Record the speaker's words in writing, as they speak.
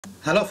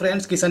Hello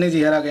friends, Kisan is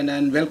here again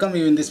and welcome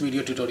you in this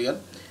video tutorial.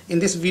 In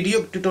this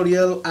video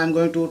tutorial, I am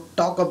going to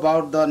talk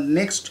about the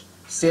next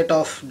set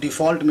of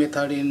default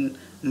method in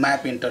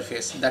map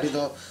interface. That is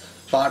the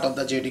part of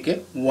the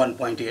JDK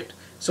 1.8.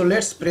 So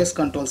let's press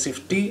Ctrl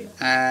Shift T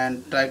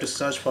and try to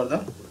search for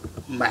the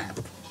map.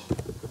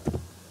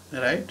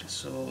 Right,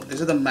 so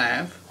this is the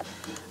map,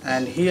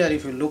 and here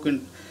if you look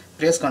in,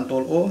 press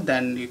Ctrl O,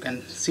 then you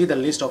can see the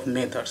list of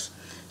methods.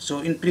 So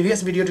in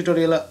previous video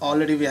tutorial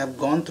already we have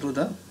gone through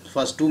the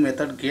first two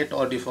methods, get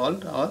or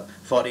default or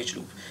for each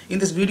loop. In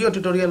this video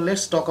tutorial,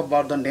 let's talk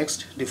about the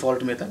next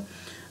default method,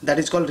 that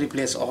is called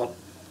replaceAll.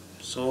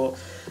 So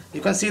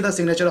you can see the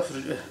signature of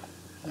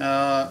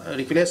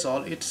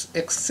replaceAll. It's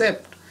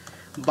except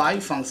by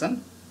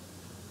function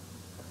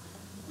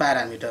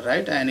parameter,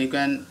 right? And you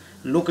can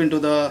look into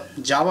the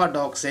Java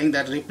doc saying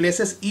that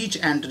replaces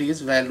each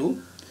entry's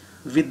value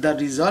with the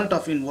result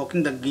of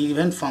invoking the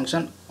given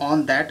function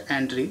on that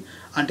entry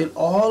until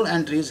all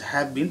entries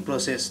have been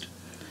processed.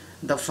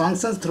 The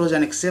functions throws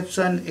an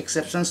exception.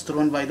 Exceptions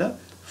thrown by the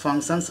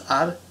functions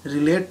are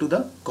relayed to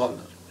the caller,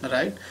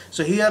 right?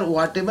 So here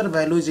whatever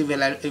value is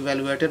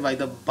evaluated by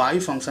the by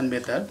function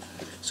method,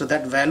 so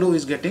that value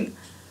is getting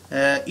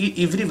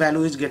every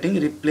value is getting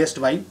replaced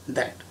by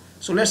that.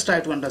 So let's try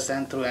to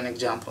understand through an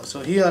example.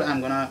 So here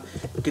I'm gonna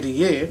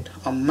create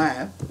a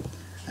map,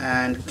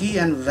 and key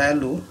and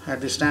value at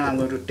this time I'm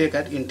going to take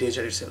at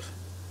integer itself.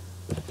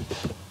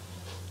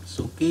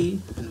 So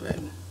key and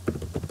value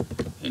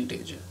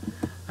integer.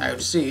 I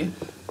would see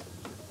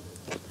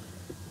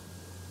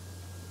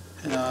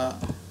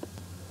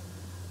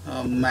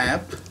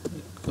map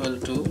equal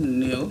to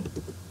new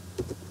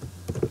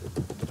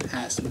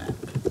as map.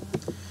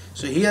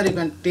 So here you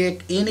can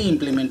take any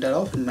implementer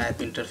of map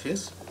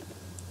interface.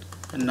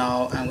 And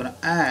now I'm going to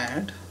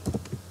add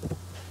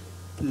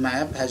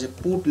map as a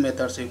put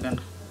method, so you can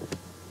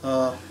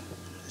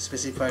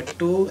specify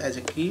 2 as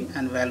a key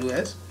and value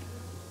as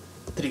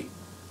 3.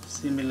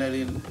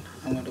 Similarly,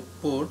 I'm going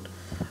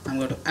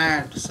to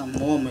add some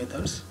more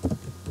methods,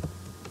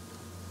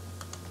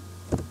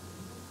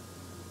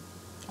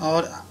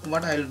 or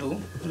what I'll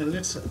do,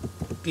 let's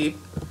keep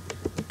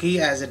key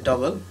as a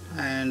double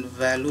and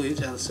value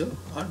is also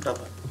a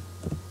double.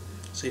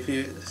 So if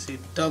you see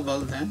double,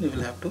 then you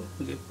will have to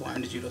give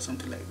 0.0,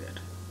 something like that.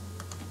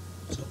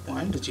 So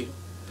 0.0.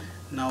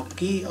 Now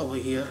key over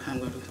here I'm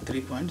going to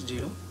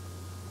 3.0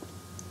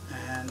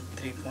 and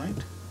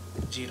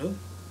 3.0,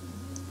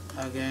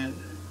 again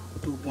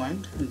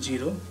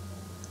 2.0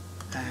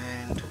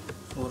 and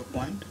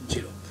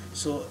 4.0.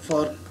 So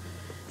for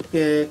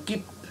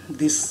keep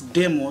this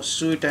demo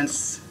sweet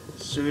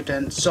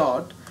and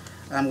short,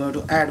 I'm going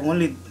to add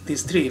only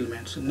these 3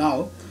 elements.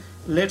 Now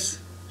let's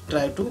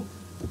try to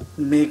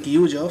make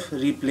use of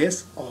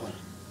replaceAll.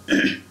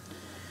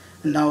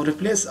 Now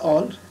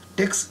replaceAll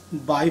takes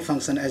by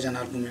function as an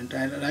argument,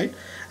 right?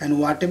 And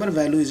whatever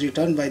value is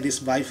returned by this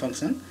by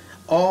function,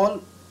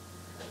 all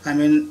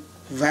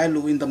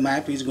value in the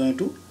map is going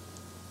to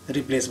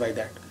replace by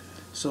that.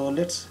 So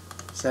let's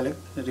select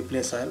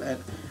replaceAll,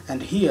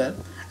 and here,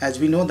 as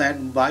we know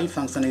that by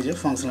function is a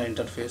functional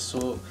interface,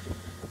 so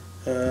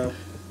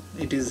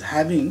it is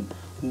having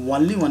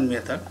only one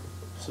method.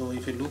 So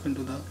if you look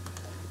into the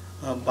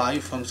by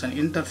function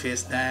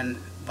interface, then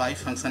by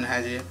function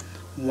has a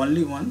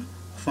only one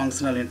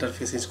functional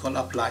interface, is called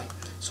apply.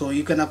 So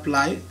you can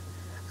apply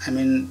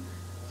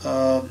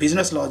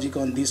business logic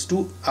on these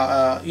two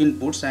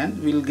inputs,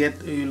 and you will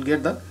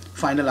get the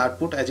final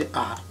output as a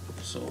R.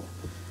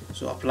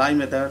 So apply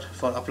method,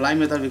 for apply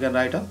method we can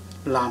write a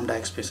lambda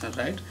expression,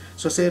 right?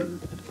 So say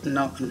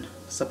now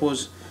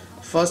suppose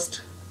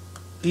first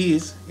key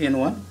is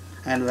n1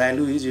 and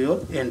value is your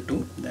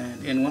n2,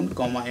 then n1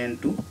 comma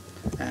n2,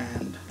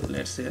 and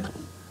let's say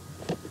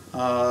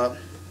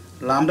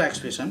lambda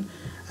expression,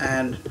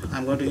 and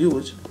I'm going to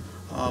use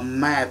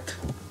math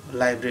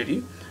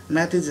library.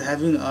 Math is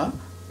having a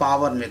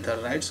power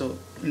method, right? So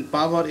in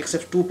power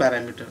accepts 2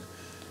 parameter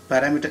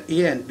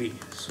A and B.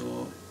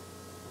 So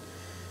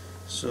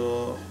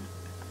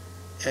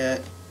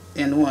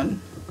n1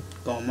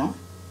 comma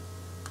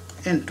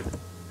n2.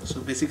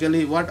 So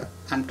basically what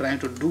I'm trying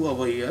to do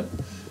over here,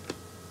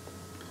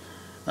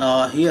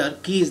 here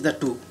key is the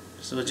 2,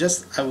 so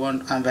just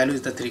value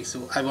is the 3,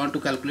 so I want to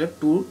calculate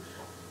 2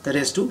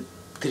 raised to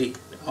 3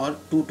 or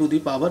 2 to the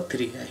power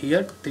 3.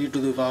 Here 3 to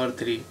the power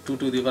 3, 2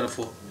 to the power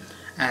 4,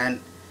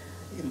 and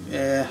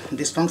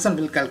this function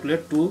will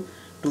calculate 2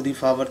 to the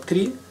power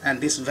 3,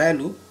 and this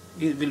value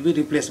will be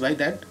replaced by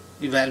that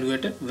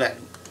evaluated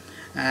value.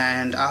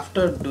 And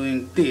after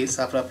doing this,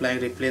 after applying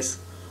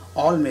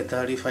replaceAll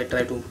method, if I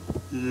try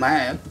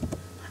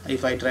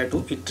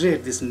to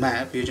iterate this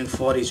map using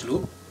for each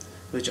loop,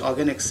 which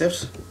again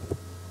accepts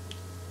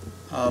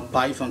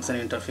by function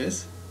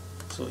interface,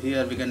 so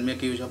here we can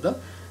make use of the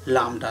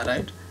lambda,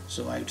 right?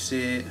 So I'd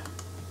say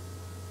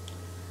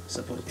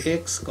suppose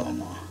x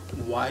comma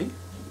y,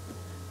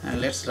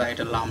 and let's write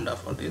a lambda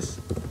for this,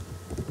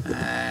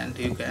 and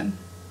you can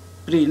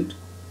print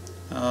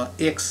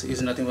x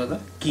is nothing but the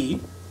key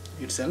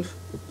itself,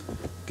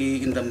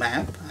 key in the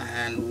map,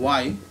 and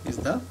y is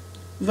the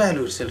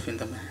value itself in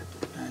the map.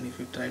 And if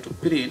we try to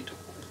print,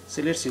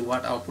 so let's see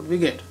what output we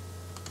get.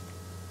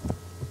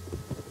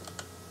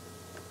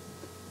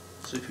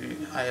 So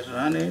if I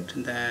run it,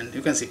 then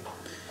you can see,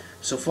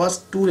 so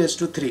first 2 raised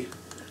to 3,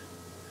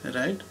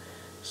 right?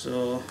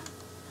 So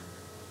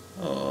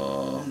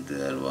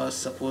there was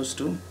supposed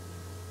to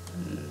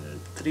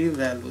 3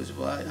 values,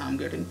 why I'm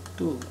getting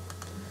 2?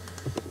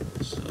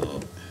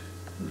 So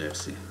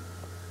let's see.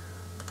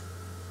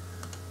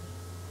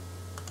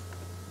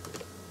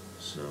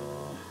 So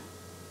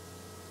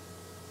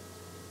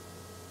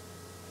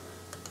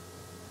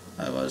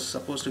I was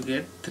supposed to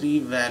get 3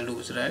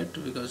 values, right?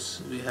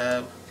 Because we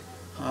have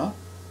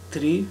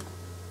 3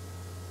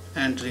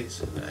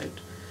 entries, right?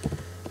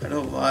 I don't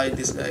know why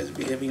this guy is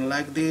behaving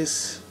like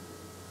this.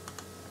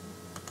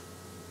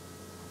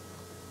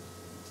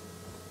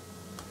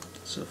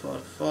 So for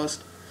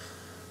first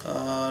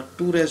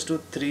 2 raised to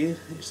 3,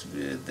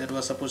 that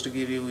was supposed to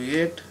give you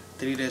 8,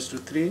 3 raised to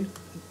 3,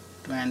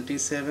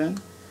 27,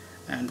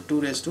 and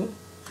 2 raised to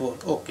 4.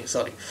 Okay,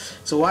 sorry.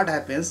 So what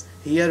happens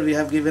here, we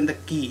have given the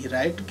key,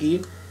 right?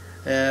 Key,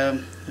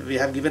 we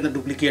have given the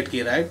duplicate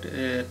key, right?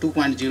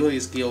 2.0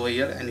 is key over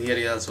here, and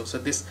here also. So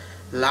this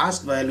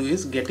last value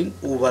is getting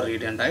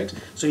overridden, right?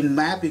 So in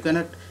map you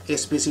cannot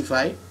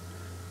specify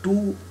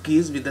 2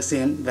 keys with the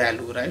same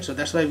value, right? So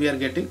that's why we are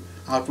getting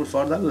output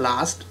for the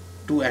last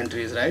 2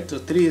 entries, right? So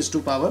 3 is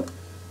to power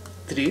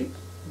 3,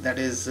 that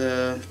is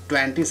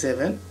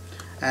 27,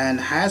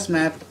 and hash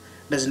map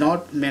does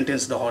not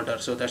maintains the order,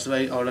 so that's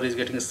why order is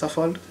getting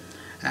shuffled.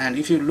 And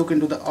if you look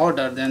into the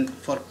order, then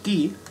for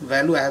key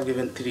value I have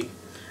given 3,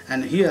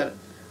 and here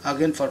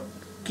again for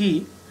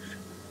key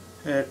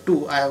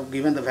 2 I have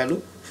given the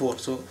value 4.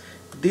 So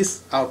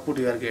this output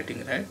you are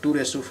getting, right? 2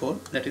 raised to 4,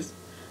 that is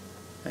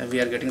we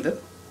are getting the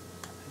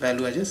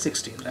value as a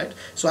 16, right?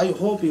 So I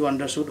hope you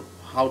understood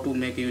how to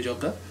make use of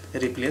the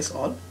replace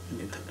all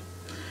method.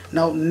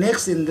 Now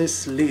next in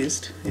this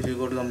list, if you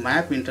go to the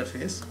map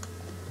interface,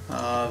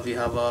 we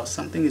have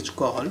something is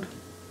called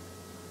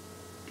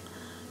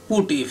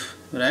putif,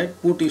 right?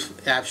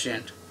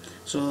 putIfAbsent.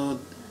 So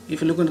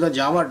if you look into the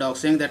Java doc,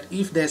 saying that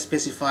if the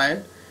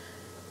specified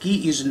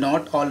key is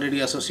not already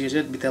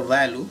associated with a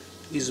value,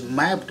 is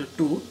mapped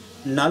to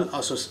null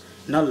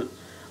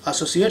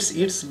associates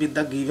it with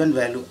the given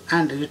value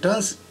and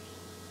returns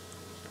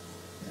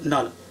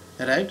null,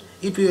 right?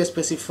 If you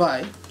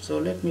specify, so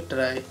let me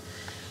try,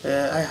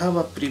 I have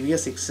a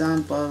previous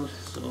example.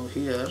 So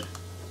here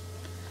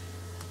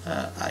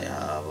I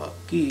have a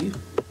key,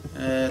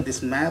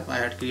 this map I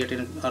had created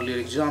in earlier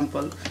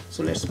example.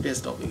 So let's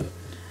paste over here,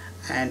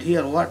 and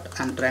here what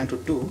I'm trying to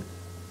do,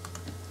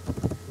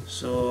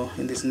 so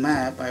in this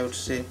map I would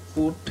say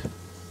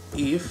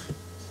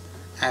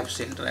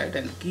putIfAbsent, right?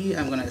 And key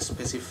I'm going to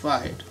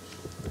specify it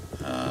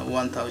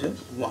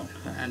 1001,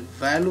 and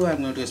value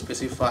I'm going to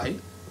specify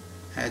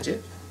as a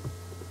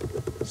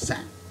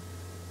SAM,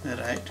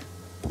 right?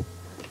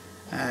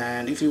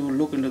 And if you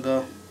look into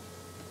the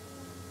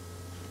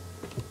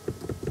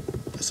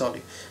so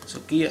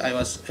key I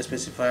was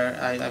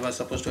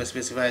supposed to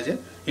specify as an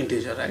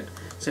integer, right?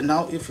 So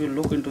now if you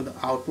look into the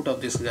output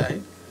of this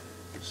guy,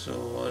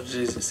 so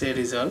say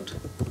result,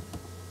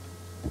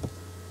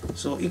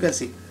 so you can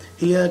see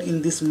here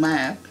in this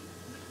map,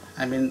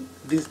 I mean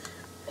this,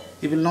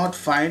 you will not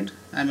find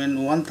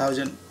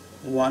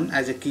 1001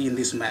 as a key in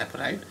this map,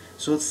 right?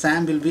 So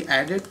SAM will be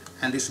added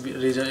and this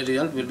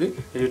result will be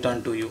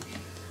returned to you.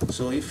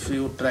 So if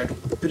you try to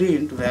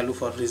print value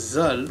for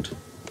result,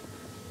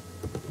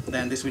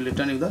 then this will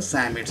return you the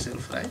SAM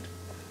itself, right?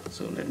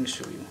 So let me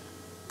show you.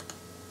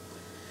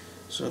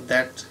 So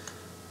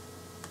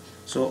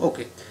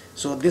okay,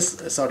 so this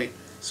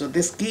so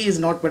this key is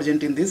not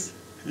present in this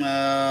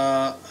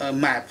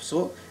map,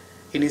 so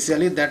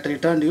initially that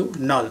returned you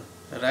null,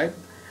 right?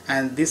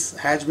 And this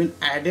has been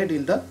added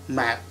in the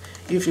map.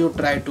 If you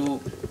try to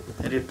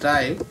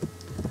retrieve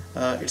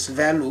its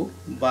value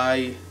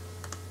by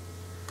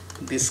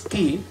this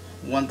key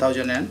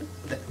 1000, and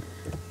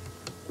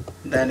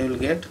then you will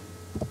get,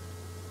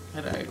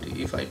 right,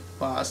 if I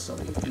pass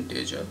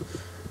integer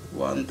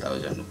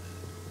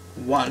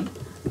 1001,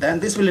 then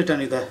this will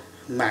return you the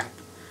map,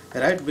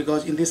 right?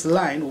 Because in this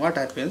line what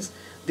happens,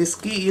 this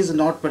key is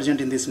not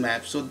present in this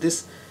map, so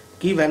this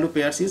key value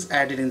pairs is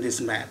added in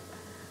this map,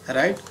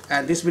 right?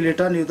 And this will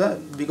return you the,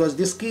 because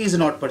this key is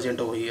not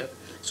present over here,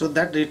 so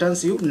that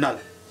returns you null.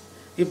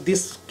 If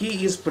this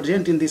key is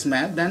present in this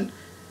map, then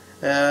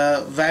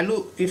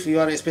value, if you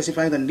are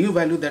specifying the new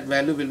value, that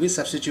value will be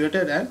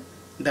substituted and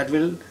that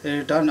will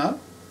return a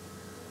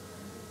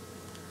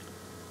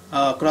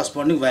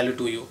corresponding value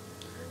to you.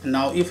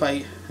 Now if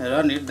I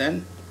run it,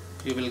 then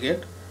you will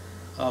get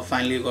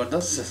finally you got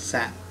the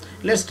SAM.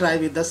 Let's try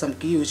with the some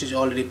key which is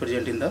already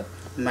present in the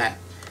map.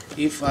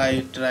 If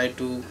I try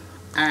to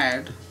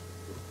add,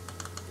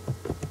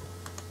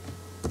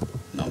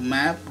 now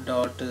map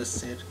dot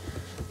set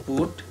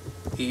put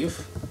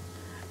if,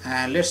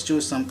 and let's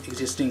choose some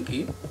existing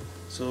key.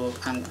 So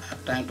I'm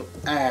trying to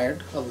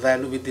add a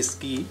value with this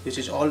key which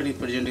is already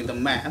present in the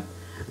map,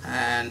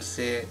 and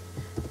say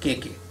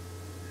KK,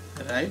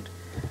 right?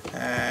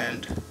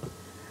 And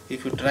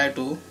if you try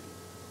to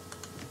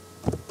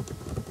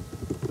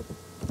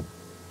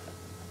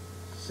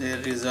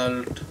say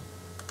result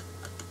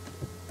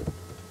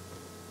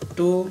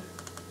 2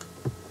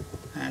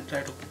 and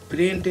try to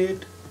print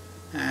it,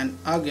 and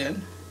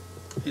again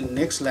in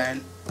next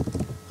line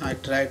I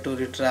try to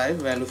retrieve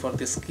value for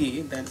this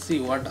key, then see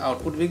what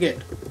output we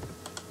get.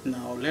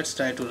 Now let's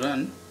try to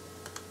run.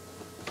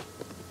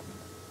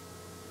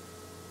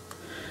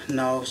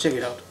 Now check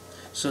it out.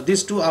 So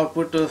these two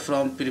output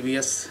from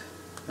previous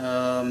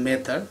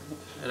method,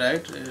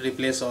 right?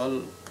 Replace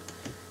all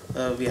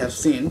we have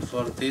seen.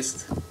 For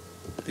this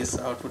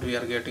output we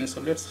are getting.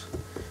 So let's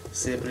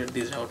separate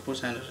these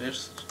outputs and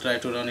let's try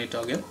to run it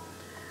again.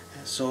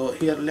 So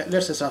here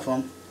let's start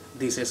from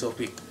this SOP.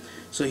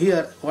 So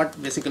here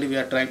what basically we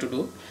are trying to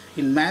do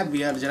in map, we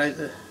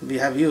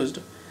have used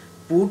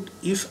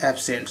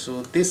putIfAbsent.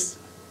 So this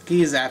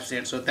key is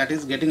absent, so that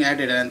is getting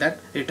added and that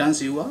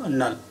returns you a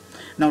null.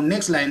 Now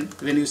next line,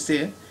 when you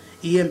say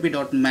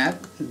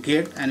emp.map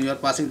get and you are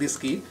passing this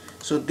key,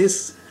 so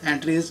this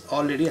entry is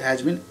already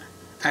has been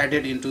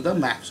added into the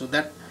map, so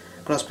that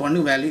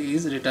corresponding value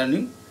is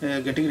returning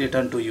getting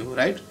returned to you,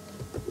 right?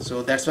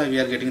 So that's why we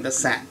are getting the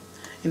SAM.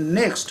 In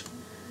next,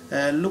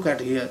 look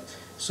at here.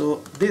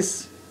 So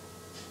this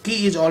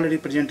key is already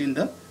present in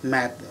the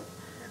map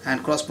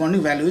and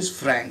corresponding value is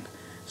frank.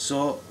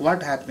 So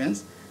what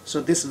happens?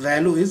 So this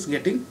value is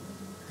getting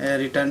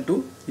returned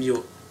to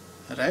you,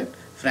 right?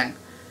 Frank.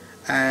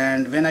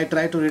 And when I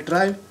try to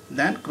retrieve,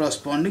 then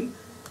corresponding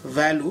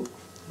value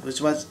which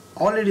was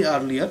already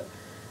earlier,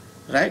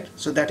 right?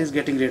 So that is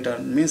getting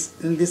returned, means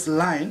in this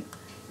line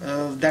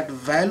that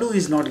value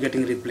is not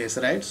getting replaced,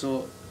 right?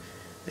 So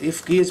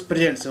if key is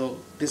present, so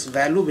this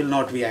value will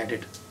not be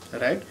added,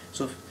 right?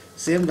 So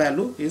same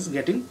value is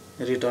getting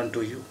returned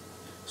to you.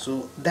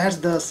 So that's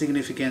the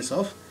significance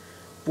of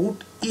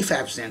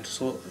putIfAbsent.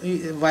 So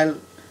while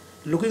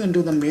looking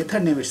into the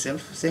method name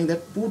itself, saying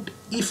that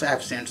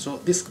putIfAbsent, so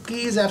this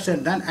key is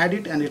absent, then add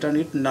it and return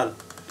it null.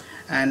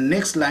 And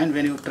next line,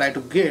 when you try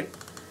to get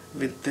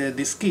with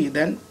this key,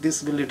 then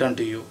this will return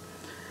to you.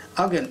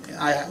 Again,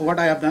 what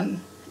I have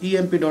done,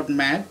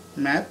 emp.map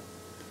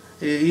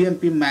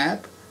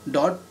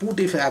dot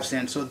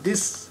putIfAbsent. So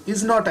this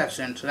is not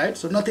absent, right?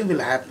 So nothing will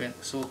happen.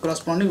 So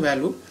corresponding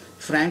value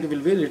frank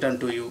will be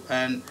returned to you.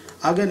 And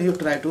again you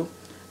try to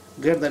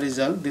get the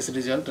result, this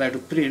result, try to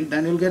print,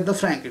 then you will get the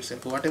frank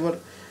itself. Whatever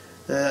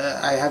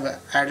I have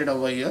added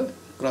over here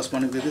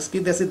corresponding to this key,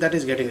 that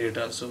is getting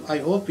returned. So I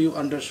hope you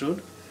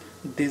understood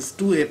these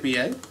two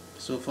API.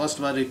 So first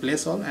was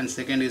replaceAll and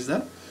second is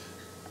the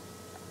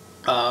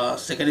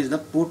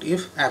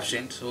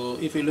putIfAbsent. So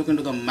if you look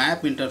into the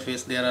map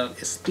interface, there are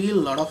still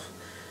a lot of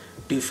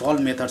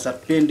default methods are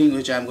pending,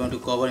 which I am going to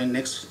cover in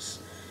next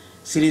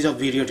series of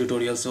video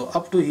tutorials. So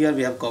up to here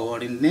we have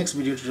covered. In next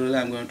video tutorial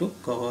I am going to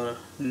cover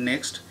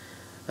next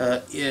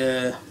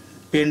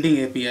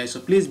pending API.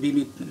 So please be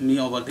with me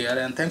over there,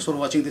 and thanks for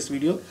watching this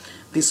video.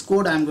 This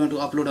code I am going to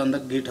upload on the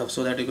GitHub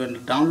so that you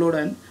can download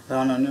and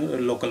run on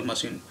your local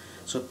machine.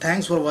 So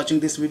thanks for watching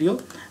this video,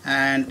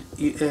 and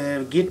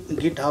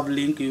GitHub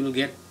link you will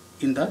get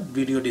in the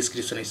video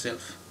description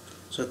itself.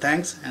 So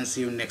thanks and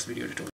see you in next video tutorial.